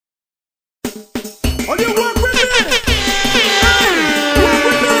Oh, you walk with me? Hey, walk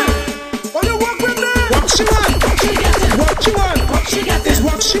with me. Oh, you walk with me? What she want? What she want? What she got? Is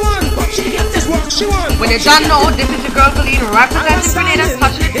what she want? What she got? Is what she want? When you don't know, this is your girl Colleen representing Grenada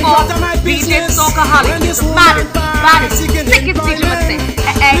Soca, DJ Soca Holly, the baddest, sickest DJ must say.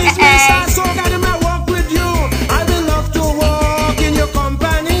 Please, Mr. Soca, them I walk with you. I will love to walk in your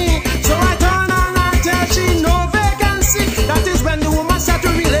company. So I turn on and tell she no vacancy. That is when the woman start to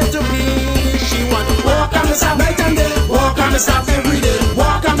relate to me. She want to walk on the south night and day, walk on the south every day,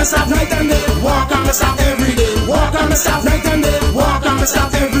 walk on the south night and day, walk on the south every day, walk on the south night and day, walk on the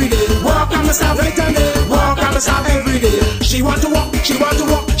south every day, walk on the south night and day, walk on the south every day. She want to walk, she want to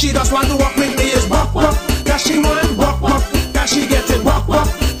walk, she just want to walk with me. Is walk, walk, that she want, walk, walk, that she get it, walk, walk,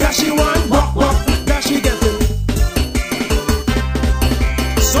 that she want, walk, walk, that she get it.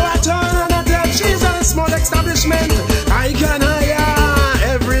 So I turn and I tell she's a small establishment. I can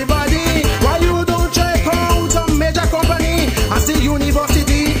hire everybody. Why you don't check out some major company as the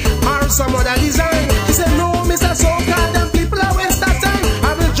university or some other design? He said, no, Mr. Soca, them people are waste of time.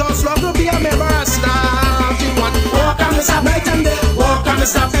 I will just love to be a member of staff. She want to walk on the south night and day, walk on the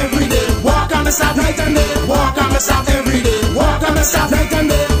south every day, walk on the south night and day, walk on the south every day, walk on the south night and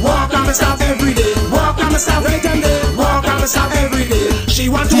day, walk on the south every day, walk on the south night and day, walk on the south every day. She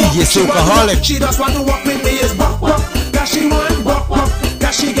want to walk, she want to walk, she just want to walk with me. Is walk, walk, that she want, walk, walk,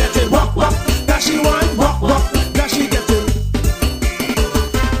 that she get it, walk, walk, that she want, walk, walk, that she get it.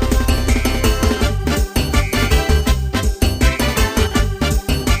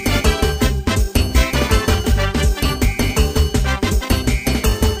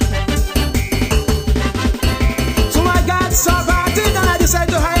 So I got started and I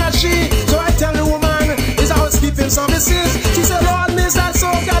decided to hire she. So I tell the woman, is housekeeping services. She said, Lord, Mr.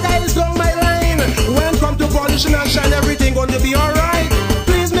 Soca, that is down my line. When come to polishing and shine, everything gonna be alright.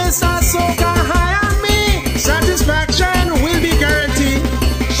 Please, Mr. Soca, hire me. Satisfaction will be guaranteed.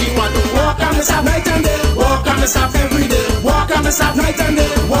 She want to walk on the south night and day, walk on the south every day, walk on the south night and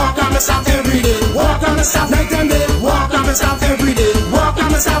day, walk on the south every day, walk on the south night and day, walk on the south every day, walk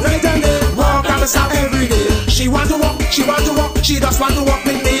on the south night and day, walk on the south every day. She want to walk, she want to walk, she just want to walk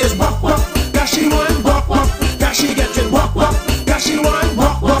with me. Is walk, walk, that she want, walk, walk, that she get it, walk, walk, that she want,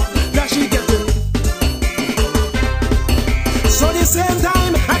 walk, walk, that she get it. So the same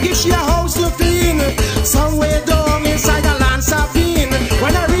time, I give she a house to clean, somewhere down inside the land Sabine.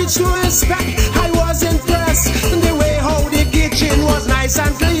 When I reached to inspect, I was impressed the way how the kitchen was nice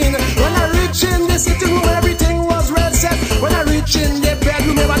and clean. When I reached in the sitting room, everything was well set. When I reached in the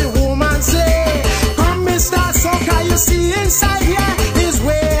bedroom, the woman say, come Mr. Soca, you see inside here is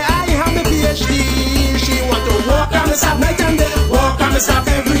where I have the PhD. She want to walk on the south night and day, walk on the south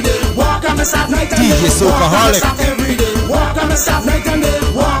every day, walk on the south night and day, walk on the south every day, walk on the south night and day,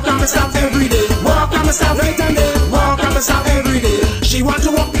 walk on the south every day, walk on the south night and day, walk on the south every day. She want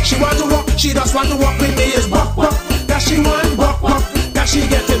to walk, she want to walk, she just want to walk with me. Is walk, walk, that she want, walk, walk, that she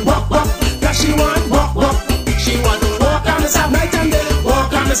get it, walk, walk, that she want, walk, walk. She want to walk on the south night and day,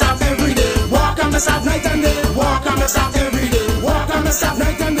 walk on the south every day, walk on the south night and day, walk on the south every day, walk on the south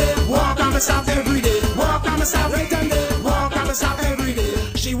night and day, walk on the south every day, walk on the south night and day, walk on the south every day.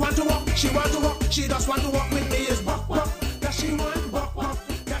 She want to walk, she want to walk, she just want to walk with me.